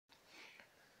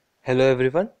Hello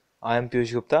everyone, I am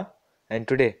Piyush Gupta and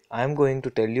today I am going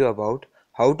to tell you about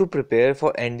how to prepare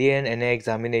for NDA and NA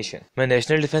examination. मैं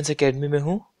national defence academy में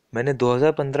हूँ। मैंने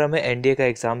 2015 में NDA का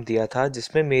exam दिया था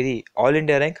जिसमें मेरी ऑल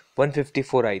इंडिया रैंक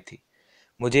 154 आई थी।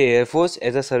 मुझे एयरफोर्स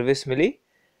एज अ सर्विस मिली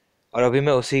और अभी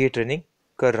मैं उसी की ट्रेनिंग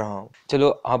कर रहा हूँ। चलो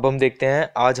अब हम देखते हैं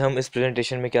आज हम इस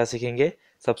प्रेजेंटेशन में क्या सीखेंगे।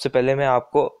 सबसे पहले मैं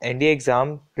आपको NDA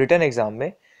एग्ज़ाम रिटन एग्ज़ाम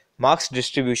में मार्क्स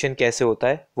डिस्ट्रीब्यूशन कैसे होता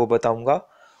है वो बताऊंगा।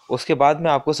 उसके बाद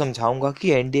मैं आपको समझाऊंगा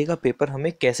कि NDA का पेपर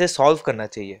हमें कैसे सॉल्व करना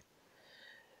चाहिए।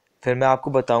 फिर मैं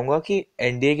आपको बताऊंगा कि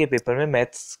NDA के पेपर में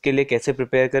मैथ्स के लिए कैसे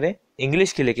प्रिपेयर करें,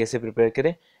 इंग्लिश के लिए कैसे प्रिपेयर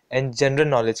करें एंड जनरल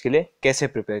नॉलेज के लिए कैसे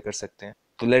प्रिपेयर कर सकते हैं।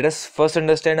 तो let us first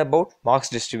understand about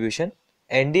marks distribution.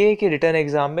 NDA के रिटन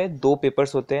एग्जाम में दो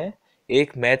पेपर्स होते हैं,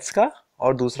 एक मैथ्स का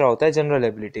और दूसरा होता है जनरल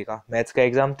एबिलिटी का। मैथ्स का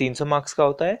एग्जाम 300 मार्क्स का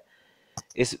होता है।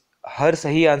 इस हर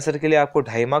सही आंसर के लिए आपको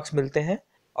 2.5 मार्क्स मिलते हैं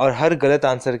और हर गलत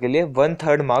आंसर के लिए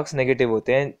 1/3 मार्क्स नेगेटिव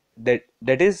होते हैं,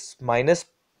 दैट इज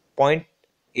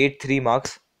 -0.83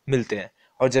 मार्क्स मिलते हैं।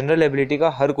 और जनरल एबिलिटी का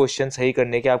हर क्वेश्चन सही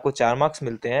करने के आपको 4 मार्क्स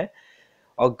मिलते हैं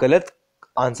और गलत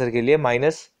आंसर के लिए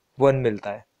 -1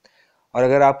 मिलता है। और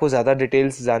अगर आपको ज़्यादा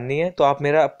डिटेल्स जाननी है तो आप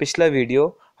मेरा पिछला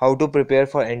video how to prepare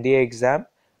for NDA exam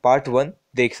part 1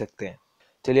 देख सकते हैं।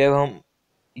 चलिए अब हम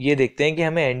ये देखते हैं कि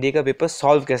हमें NDA का पेपर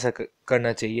सॉल्व कैसा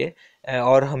करना चाहिए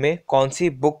और हमें कौन सी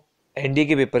बुक NDA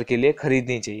के पेपर के लिए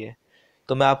खरीदनी चाहिए।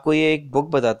 तो मैं आपको ये एक बुक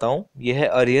बताता हूँ। ये है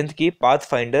अरिहंत की path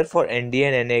finder for NDA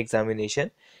and NA examination.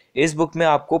 इस बुक में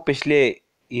आपको पिछले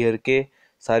ईयर के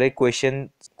सारे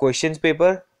questions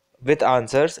paper with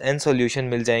answers and solution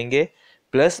मिल जाएंगे,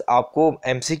 प्लस आपको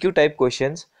MCQ टाइप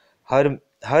क्वेश्चंस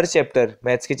हर चैप्टर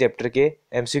मैथ्स के चैप्टर के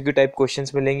MCQ टाइप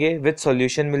क्वेश्चंस मिलेंगे, विथ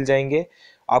सॉल्यूशन मिल जाएंगे।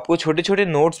 आपको छोटे छोटे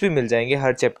नोट्स भी मिल जाएंगे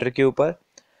हर चैप्टर के ऊपर।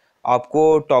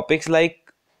 आपको topics like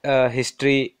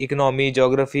history, economy,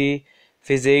 geography,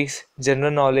 physics,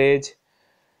 general knowledge,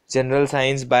 general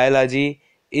science, biology,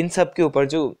 इन सब के ऊपर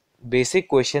जो बेसिक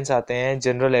क्वेश्चंस आते हैं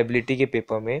जनरल एबिलिटी के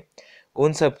पेपर में,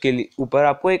 उन सब के ऊपर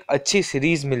आपको एक अच्छी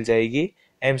सीरीज मिल जाएगी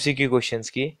MCQ क्वेश्चंस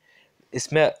की।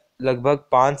 इसमें लगभग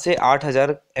 5 से 8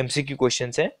 हज़ार MCQ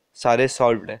क्वेश्चंस हैं, सारे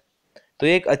सॉल्व्ड है। तो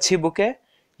ये एक अच्छी बुक है।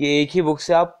 ये एक ही बुक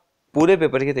से आप पूरे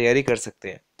पेपर की तैयारी कर सकते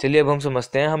हैं। चलिए अब हम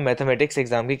समझते हैं हम मैथमेटिक्स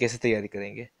एग्जाम की कैसे तैयारी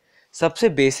करेंगे। सबसे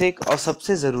बेसिक और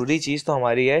सबसे ज़रूरी चीज़ तो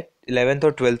हमारी है 11th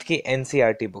और 12th की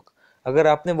NCERT बुक। अगर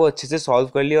आपने वो अच्छे से सॉल्व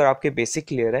कर लिया और आपके बेसिक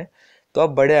क्लियर है तो आप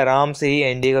बड़े आराम से ही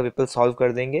NDA का पेपर सॉल्व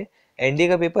कर देंगे। NDA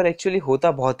का पेपर एक्चुअली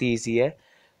होता बहुत ही ईजी है,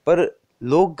 पर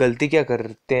लोग गलती क्या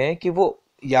करते हैं कि वो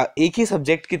या एक ही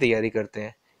सब्जेक्ट की तैयारी करते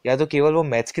हैं, या तो केवल वो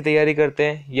मैथ्स की तैयारी करते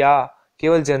हैं या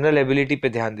केवल जनरल एबिलिटी पे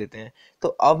ध्यान देते हैं। तो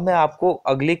अब मैं आपको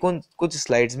अगली कुछ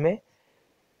स्लाइड्स में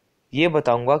ये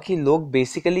बताऊंगा कि लोग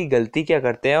बेसिकली गलती क्या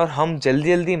करते हैं और हम जल्दी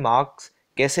जल्दी मार्क्स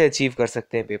कैसे अचीव कर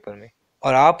सकते हैं पेपर में।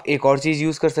 और आप एक और चीज़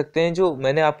यूज़ कर सकते हैं, जो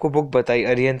मैंने आपको बुक बताई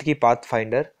अरिहंत की पाथ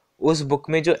फाइंडर, उस बुक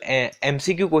में जो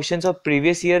MCQ क्वेश्चंस और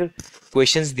प्रीवियस ईयर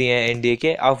क्वेश्चंस दिए हैं NDA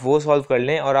के, आप वो सॉल्व कर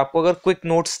लें। और आपको अगर क्विक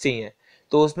नोट्स चाहिए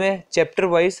तो उसमें चैप्टर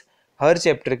वाइज हर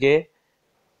चैप्टर के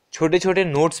छोटे छोटे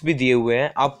नोट्स भी दिए हुए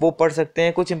हैं, आप वो पढ़ सकते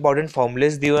हैं। कुछ इंपॉर्टेंट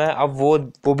फॉर्मूलेस दिए हुए हैं, आप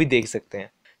वो भी देख सकते हैं।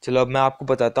 चलो अब मैं आपको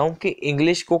बताता हूँ कि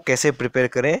इंग्लिश को कैसे प्रिपेयर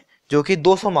करें, जो कि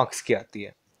 200 मार्क्स की आती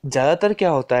है। ज़्यादातर क्या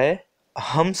होता है,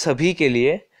 हम सभी के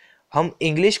लिए हम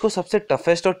इंग्लिश को सबसे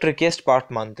टफेस्ट और ट्रिकिएस्ट पार्ट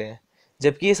मानते हैं,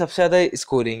 जबकि ये सबसे ज़्यादा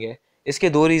स्कोरिंग है। इसके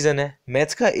दो रीज़न है।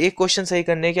 मैथ्स का एक क्वेश्चन सही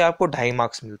करने के आपको 2.5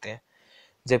 मार्क्स मिलते हैं,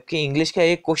 जबकि इंग्लिश का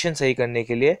एक क्वेश्चन सही करने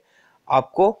के लिए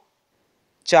आपको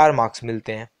 4 मार्क्स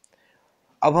मिलते हैं।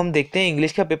 अब हम देखते हैं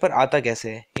इंग्लिश का पेपर आता कैसे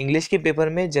है। इंग्लिश के पेपर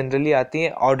में जनरली आती है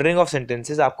ऑर्डरिंग ऑफ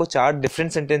सेंटेंसेस। आपको 4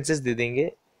 डिफरेंट सेंटेंसेस दे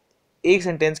देंगे, एक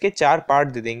सेंटेंस के 4 पार्ट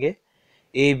दे देंगे,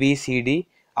 ABCD।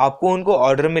 आपको उनको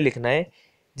ऑर्डर में लिखना है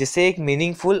जिससे एक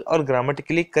मीनिंगफुल और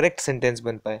ग्रामेटिकली करेक्ट सेंटेंस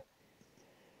बन पाए।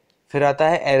 फिर आता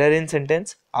है एरर इन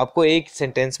सेंटेंस। आपको एक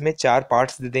सेंटेंस में 4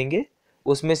 पार्ट्स दे देंगे,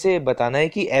 उसमें से बताना है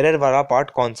कि एरर वाला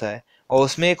पार्ट कौन सा है, और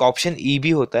उसमें एक ऑप्शन E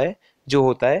भी होता है जो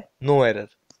होता है नो एरर।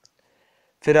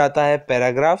 फिर आता है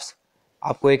पैराग्राफ्स।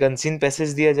 आपको एक अनसीन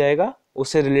पैसेज दिया जाएगा,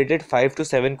 उससे रिलेटेड 5 to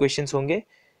 7 क्वेश्चंस होंगे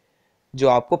जो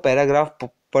आपको पैराग्राफ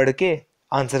पढ़ के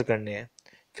आंसर करने हैं।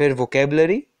 फिर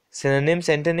vocabulary, synonyms,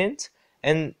 antonyms,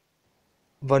 and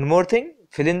one more thing,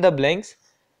 fill in the blanks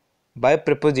by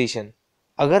preposition.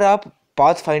 अगर आप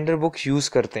पाथ फाइंडर बुक यूज़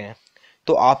करते हैं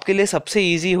तो आपके लिए सबसे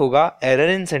इजी होगा एरर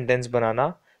इन सेंटेंस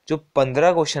बनाना, जो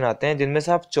 15 क्वेश्चन आते हैं जिनमें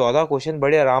से आप 14 क्वेश्चन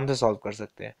बड़े आराम से सॉल्व कर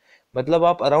सकते हैं। मतलब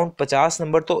आप अराउंड 50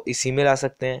 नंबर तो इसी में ला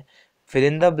सकते हैं। Fill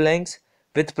in the blanks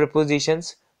with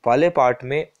propositions वाले पार्ट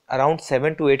में अराउंड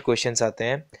 7 to 8 क्वेश्चंस आते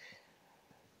हैं,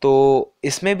 तो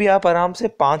इसमें भी आप आराम से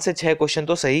 5 से 6 क्वेश्चन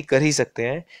तो सही कर ही सकते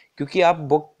हैं। क्योंकि आप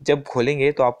बुक जब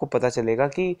खोलेंगे तो आपको पता चलेगा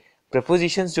कि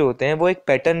प्रपोजिशंस जो होते हैं वो एक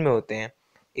पैटर्न में होते हैं।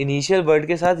 इनिशियल वर्ड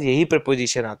के साथ यही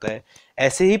प्रपोजिशन आता है।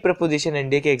 ऐसे ही प्रपोजिशन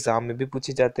एनडीए के एग्जाम में भी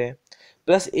पूछे जाते हैं।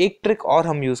 प्लस एक ट्रिक और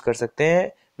हम यूज कर सकते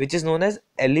हैं which is known as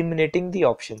eliminating the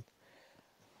option.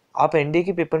 आप एनडीए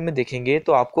के पेपर में देखेंगे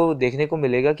तो आपको देखने को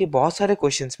मिलेगा कि बहुत सारे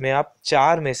क्वेश्चंस में आप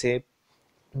चार में से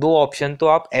दो ऑप्शन तो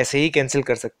आप ऐसे ही कैंसिल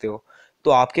कर सकते हो,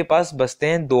 तो आपके पास बचते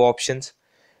हैं दो ऑप्शंस।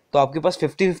 तो आपके पास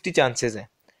 50-50 चांसेस हैं,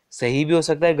 सही भी हो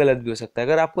सकता है गलत भी हो सकता है।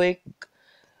 अगर आपको एक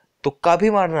तुक्का भी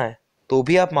मारना है तो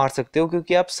भी आप मार सकते हो,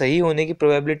 क्योंकि आप सही होने की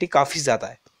प्रोबेबिलिटी काफ़ी ज़्यादा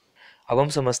है। अब हम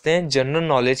समझते हैं जनरल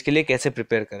नॉलेज के लिए कैसे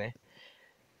प्रिपेयर करें।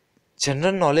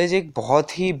 जनरल नॉलेज एक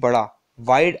बहुत ही बड़ा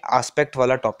वाइड एस्पेक्ट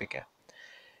वाला टॉपिक है।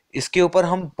 इसके ऊपर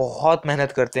हम बहुत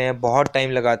मेहनत करते हैं, बहुत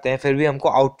टाइम लगाते हैं, फिर भी हमको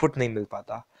आउटपुट नहीं मिल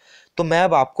पाता। तो मैं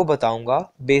अब आपको बताऊंगा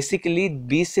बेसिकली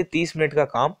 20 से 30 मिनट का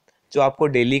काम जो आपको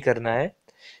डेली करना है,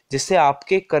 जिससे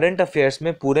आपके करंट अफेयर्स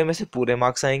में पूरे में से पूरे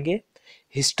मार्क्स आएंगे,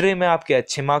 हिस्ट्री में आपके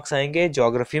अच्छे मार्क्स आएंगे,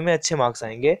 ज्योग्राफी में अच्छे मार्क्स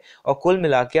आएंगे, और कुल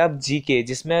मिला के आप जीके,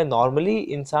 जिसमें नॉर्मली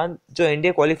इंसान जो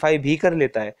एनडीए क्वालिफाई भी कर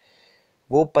लेता है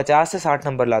वो 50 से 60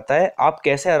 नंबर लाता है, आप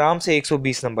कैसे आराम से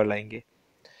 120 नंबर लाएंगे।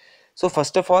 सो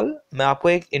फर्स्ट ऑफ ऑल मैं आपको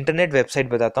एक इंटरनेट वेबसाइट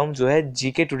बताता हूँ जो है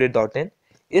gktoday.in।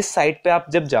 इस साइट पे आप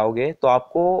जब जाओगे तो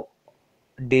आपको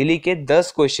डेली के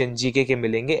 10 क्वेश्चन जीके के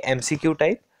मिलेंगे, एमसीक्यू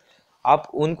टाइप। आप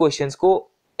उन क्वेश्चंस को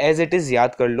एज इट इज़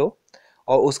याद कर लो,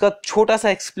 और उसका छोटा सा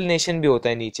एक्सप्लेनेशन भी होता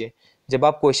है नीचे। जब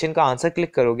आप क्वेश्चन का आंसर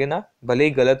क्लिक करोगे ना, भले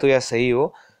ही गलत हो या सही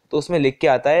हो, तो उसमें लिख के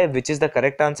आता है which is the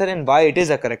correct answer and why it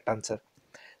is a correct answer.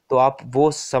 तो आप वो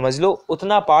समझ लो,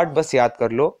 उतना पार्ट बस याद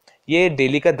कर लो। ये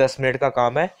डेली का 10 मिनट का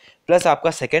काम है। प्लस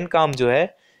आपका सेकंड काम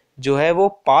जो है वो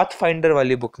पाथ फाइंडर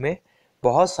वाली बुक में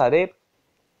बहुत सारे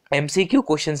एमसीक्यू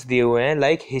क्वेश्चंस दिए हुए हैं।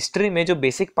 लाइक हिस्ट्री में जो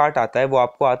बेसिक पार्ट आता है वो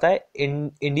आपको आता है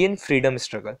इंडियन फ्रीडम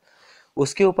स्ट्रगल,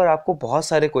 उसके ऊपर आपको बहुत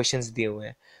सारे क्वेश्चंस दिए हुए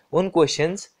हैं। उन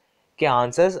क्वेश्चंस के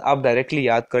आंसर्स आप डायरेक्टली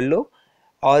याद कर लो,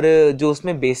 और जो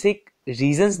उसमें बेसिक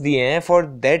रीजंस दिए हैं for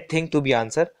that thing to be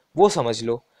answer वो समझ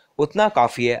लो, उतना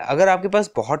काफ़ी है। अगर आपके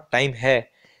पास बहुत टाइम है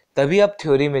तभी आप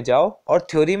थ्योरी में जाओ, और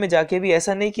थ्योरी में जाके भी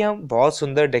ऐसा नहीं कि हम बहुत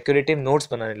सुंदर डेकोरेटिव नोट्स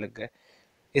बनाने लग गए,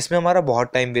 इसमें हमारा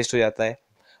बहुत टाइम वेस्ट हो जाता है,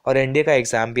 और एनडीए का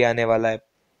एग्ज़ाम भी आने वाला है।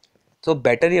 तो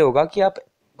बेटर ये होगा कि आप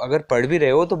अगर पढ़ भी रहे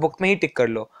हो तो बुक में ही टिक कर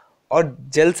लो और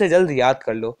जल्द से जल्द याद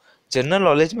कर लो। जनरल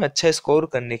नॉलेज में अच्छा स्कोर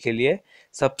करने के लिए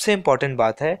सबसे इम्पॉर्टेंट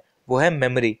बात है वो है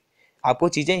मेमोरी। आपको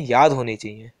चीज़ें याद होनी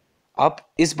चाहिए। आप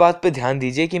इस बात पे ध्यान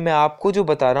दीजिए कि मैं आपको जो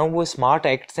बता रहा हूँ वो स्मार्ट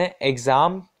एक्ट्स हैं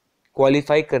एग्ज़ाम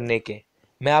क्वालिफाई करने के।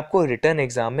 मैं आपको रिटर्न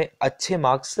एग्ज़ाम में अच्छे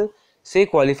मार्क्स से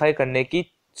क्वालिफाई करने की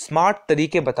स्मार्ट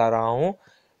तरीके बता रहा हूँ।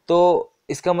 तो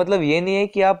इसका मतलब ये नहीं है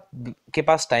कि आप के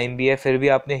पास टाइम भी है फिर भी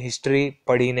आपने हिस्ट्री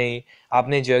पढ़ी नहीं,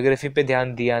 आपने ज्योग्राफी पे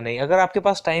ध्यान दिया नहीं। अगर आपके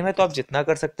पास टाइम है तो आप जितना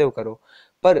कर सकते हो करो,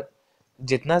 पर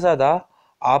जितना ज़्यादा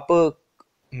आप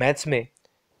मैथ्स में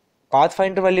पाथ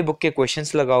फाइंडर वाली बुक के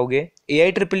क्वेश्चंस लगाओगे,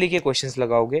 एआई ट्रिपल ई के क्वेश्चंस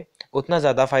लगाओगे, उतना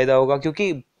ज़्यादा फायदा होगा।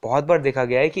 क्योंकि बहुत बार देखा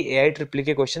गया है कि एआई ट्रिपल ई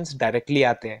के क्वेश्चंस डायरेक्टली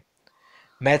आते हैं,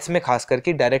 मैथ्स में खास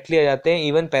करके डायरेक्टली आ जाते हैं,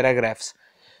 इवन पैराग्राफ्स।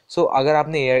 सो अगर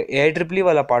आपने एआई ट्रिपल ई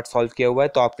वाला पार्ट सॉल्व किया हुआ है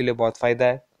तो आपके लिए बहुत फ़ायदा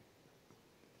है।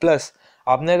 प्लस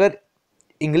आपने अगर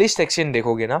इंग्लिश सेक्शन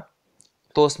देखोगे ना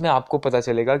तो उसमें आपको पता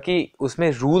चलेगा कि उसमें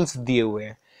रूल्स दिए हुए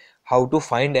हैं, how to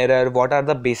find error, what are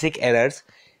the basic errors.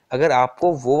 अगर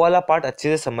आपको वो वाला पार्ट अच्छे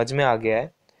से समझ में आ गया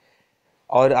है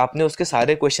और आपने उसके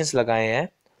सारे क्वेश्चंस लगाए हैं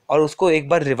और उसको एक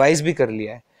बार रिवाइज भी कर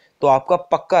लिया है, तो आपका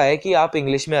पक्का है कि आप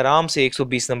इंग्लिश में आराम से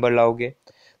 120 नंबर लाओगे।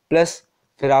 प्लस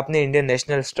फिर आपने Indian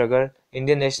national struggle,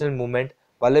 Indian national movement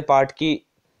वाले पार्ट की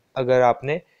अगर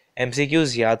आपने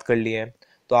एमसीक्यूज याद कर लिए हैं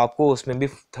तो आपको उसमें भी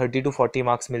 30 to 40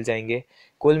 मार्क्स मिल जाएंगे।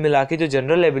 कुल मिला के जो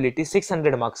जनरल एबिलिटी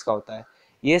 600 मार्क्स का होता है,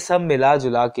 ये सब मिला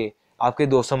जुला के आपके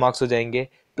 200 मार्क्स हो जाएंगे।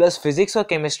 प्लस फिजिक्स और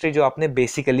केमिस्ट्री जो आपने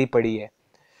बेसिकली पढ़ी है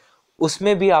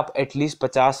उसमें भी आप एटलीस्ट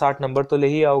 50-60 नंबर तो ले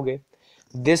ही आओगे।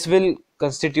 This will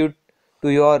constitute to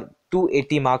your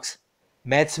 280 marks.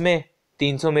 Maths में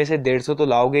 300 में से 150 तो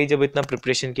लाओगे ही, जब इतना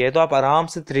प्रिपरेशन किया है तो आप आराम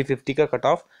से 350 का कट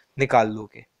ऑफ निकाल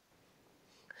लोगे।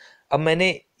 अब मैंने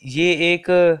ये एक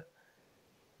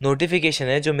नोटिफिकेशन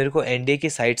है जो मेरे को एनडीए की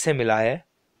साइट से मिला है।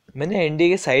 मैंने एनडीए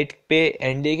के साइट पे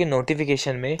एनडीए के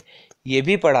नोटिफिकेशन में ये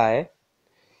भी पढ़ा है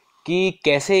कि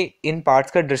कैसे इन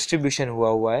पार्ट्स का डिस्ट्रीब्यूशन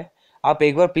हुआ है। आप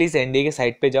एक बार प्लीज़ एनडीए के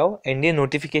साइट पे जाओ, एनडीए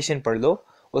नोटिफिकेशन पढ़ लो,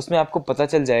 उसमें आपको पता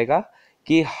चल जाएगा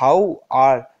कि how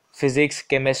are physics,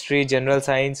 chemistry, general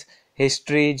science,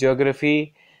 history,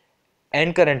 geography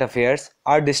and current affairs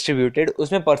are distributed.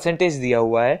 उसमें परसेंटेज दिया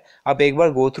हुआ है, आप एक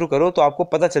बार गो थ्रू करो तो आपको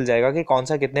पता चल जाएगा कि कौन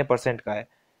सा कितने परसेंट का है।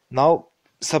 नाउ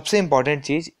सबसे इम्पॉर्टेंट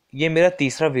चीज़, ये मेरा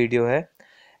तीसरा वीडियो है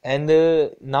and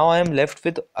now I am left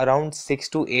with around 6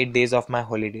 to 8 days of my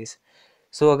holidays.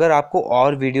 सो अगर आपको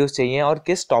और वीडियोस चाहिए और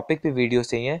किस टॉपिक पे वीडियोस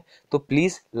चाहिए तो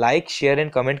please like share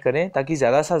and comment करें ताकि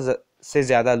ज़्यादा से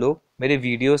ज़्यादा लोग मेरे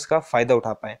वीडियोस का फ़ायदा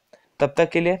उठा पाएँ। तब तक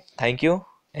के लिए थैंक यू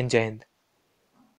एंड जय हिंद।